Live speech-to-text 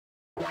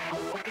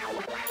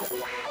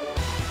Hello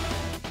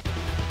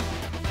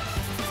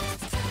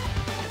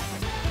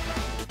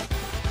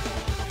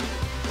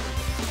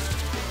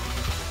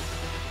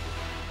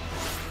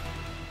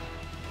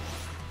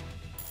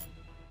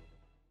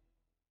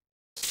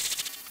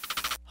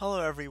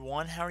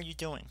everyone, how are you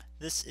doing?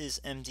 This is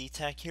MD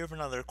Tech here with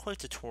another quick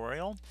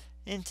tutorial.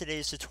 In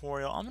today's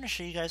tutorial, I'm going to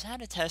show you guys how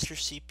to test your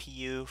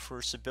CPU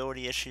for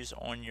stability issues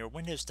on your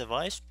Windows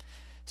device.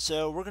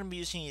 So we're going to be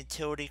using a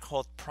utility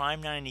called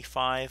Prime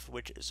 95,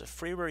 which is a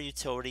freeware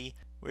utility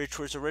which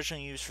was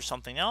originally used for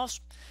something else,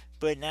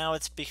 but now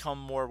it's become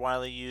more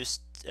widely used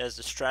as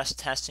a stress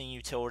testing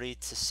utility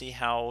to see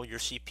how your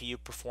CPU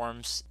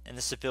performs and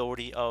the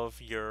stability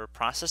of your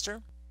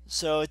processor.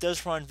 So it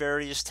does run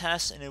various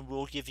tests and it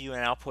will give you an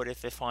output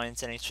if it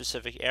finds any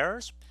specific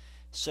errors.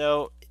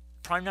 So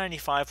Prime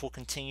 95 will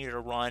continue to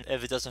run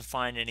if it doesn't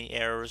find any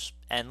errors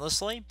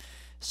endlessly.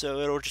 So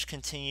it'll just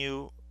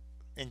continue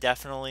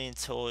indefinitely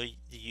until the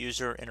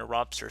user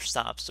interrupts or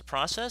stops the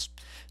process.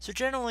 So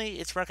generally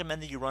it's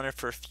recommended you run it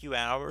for a few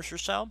hours or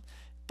so,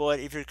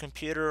 but if your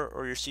computer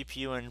or your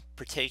CPU in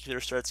particular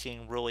starts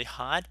getting really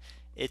hot,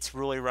 it's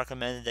really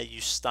recommended that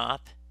you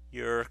stop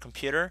your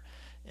computer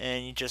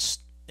and you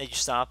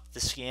stop the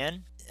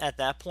scan at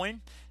that point.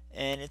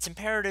 And it's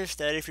imperative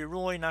that if you're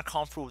really not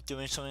comfortable with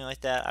doing something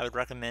like that, I would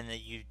recommend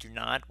that you do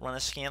not run a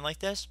scan like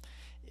this.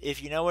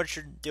 If you know what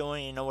you're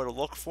doing, you know what to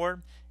look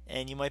for,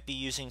 and you might be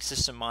using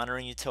system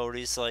monitoring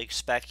utilities like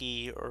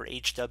Speccy or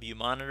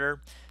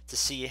HWMonitor to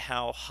see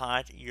how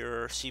hot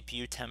your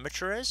CPU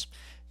temperature is,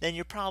 then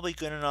you're probably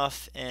good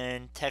enough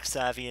and tech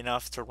savvy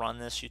enough to run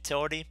this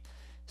utility.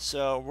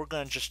 So we're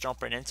going to just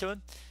jump right into it.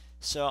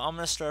 So I'm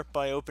going to start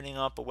by opening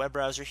up a web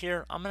browser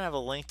here. I'm going to have a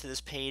link to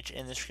this page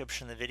in the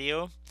description of the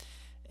video.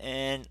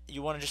 And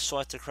you want to just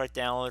select the correct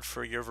download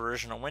for your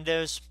version on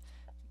Windows.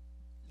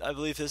 I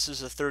believe this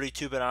is a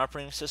 32-bit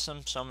operating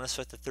system, so I'm going to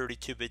select the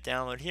 32-bit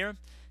download here.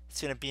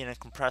 It's going to be in a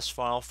compressed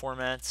file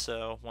format,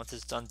 so once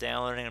it's done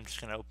downloading, I'm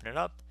just going to open it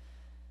up.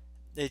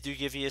 They do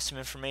give you some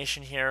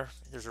information here.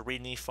 There's a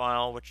README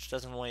file, which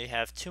doesn't really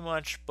have too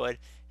much, but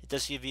it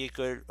does give you a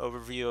good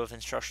overview of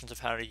instructions of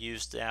how to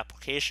use the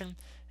application.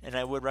 And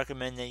I would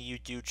recommend that you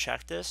do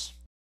check this.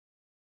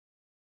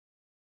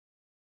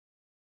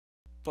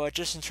 But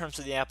just in terms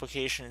of the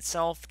application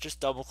itself, just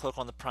double click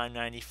on the Prime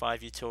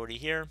 95 utility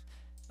here.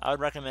 I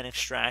would recommend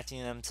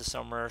extracting them to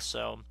somewhere,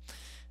 so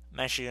I'm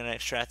actually going to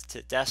extract it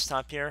to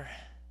desktop here.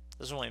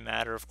 Doesn't really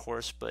matter, of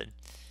course, but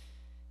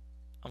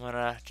I'm going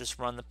to just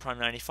run the Prime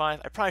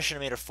 95. I probably should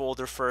have made a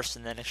folder first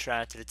and then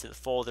extracted it to the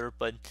folder,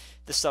 but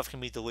this stuff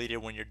can be deleted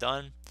when you're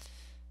done.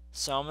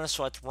 So I'm going to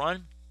select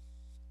Run.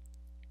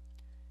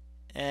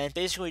 And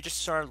basically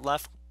just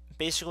left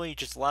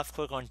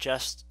click on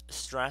just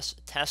stress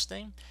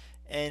testing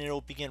and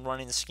it'll begin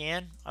running the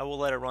scan. I will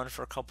let it run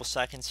for a couple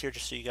seconds here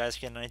just so you guys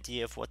get an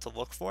idea of what to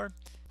look for.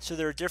 So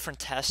there are different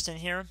tests in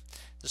here.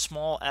 The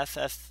small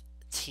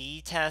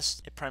FFT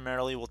test, it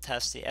primarily will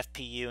test the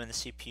FPU and the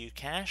CPU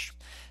cache.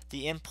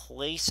 The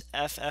in-place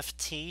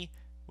FFT,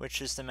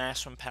 which is the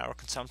maximum power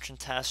consumption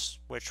test,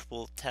 which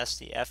will test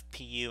the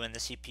FPU and the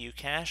CPU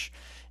cache,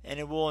 and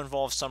it will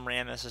involve some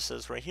RAM, as it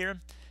says right here.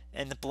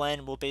 And the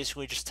blend will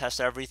basically just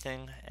test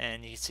everything,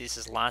 and you can see it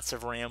says lots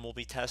of RAM will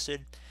be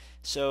tested.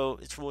 So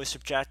it's really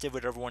subjective,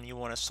 whatever one you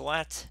want to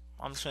select.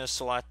 I'm just going to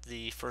select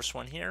the first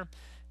one here,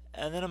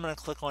 and then I'm going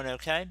to click on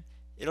OK.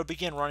 It'll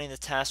begin running the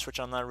test, which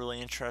I'm not really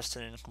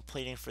interested in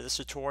completing for this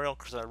tutorial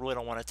because I really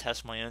don't want to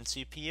test my own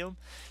CPU.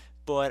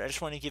 But I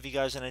just want to give you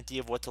guys an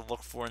idea of what to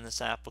look for in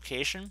this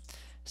application.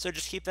 So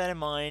just keep that in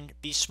mind,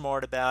 be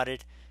smart about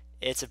it.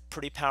 It's a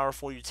pretty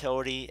powerful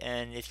utility,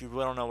 and if you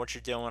really don't know what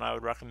you're doing, I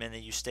would recommend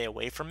that you stay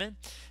away from it.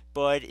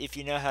 But if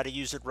you know how to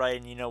use it right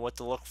and you know what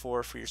to look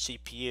for your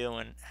CPU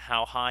and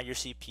how hot your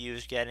CPU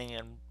is getting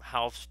and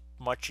how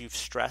much you've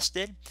stressed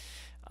it,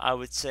 I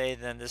would say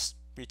then this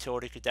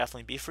utility could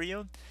definitely be for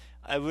you.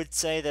 I would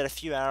say that a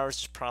few hours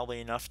is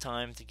probably enough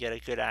time to get a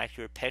good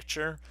accurate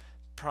picture.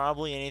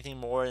 Probably anything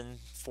more than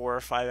 4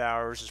 or 5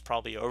 hours is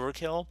probably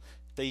overkill,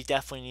 but you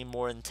definitely need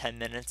more than 10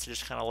 minutes to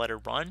just kind of let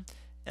it run.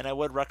 And I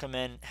would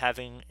recommend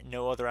having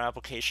no other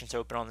applications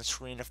open on the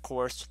screen, of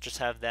course. Just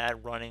have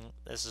that running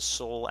as a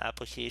sole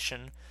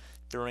application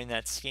during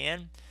that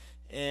scan.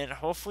 And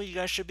hopefully you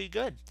guys should be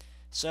good.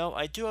 So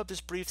I do hope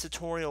this brief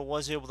tutorial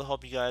was able to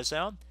help you guys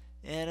out.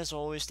 And as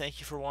always, thank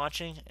you for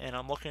watching. And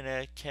I'm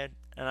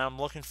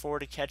looking forward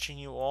to catching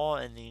you all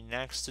in the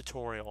next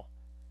tutorial.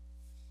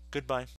 Goodbye.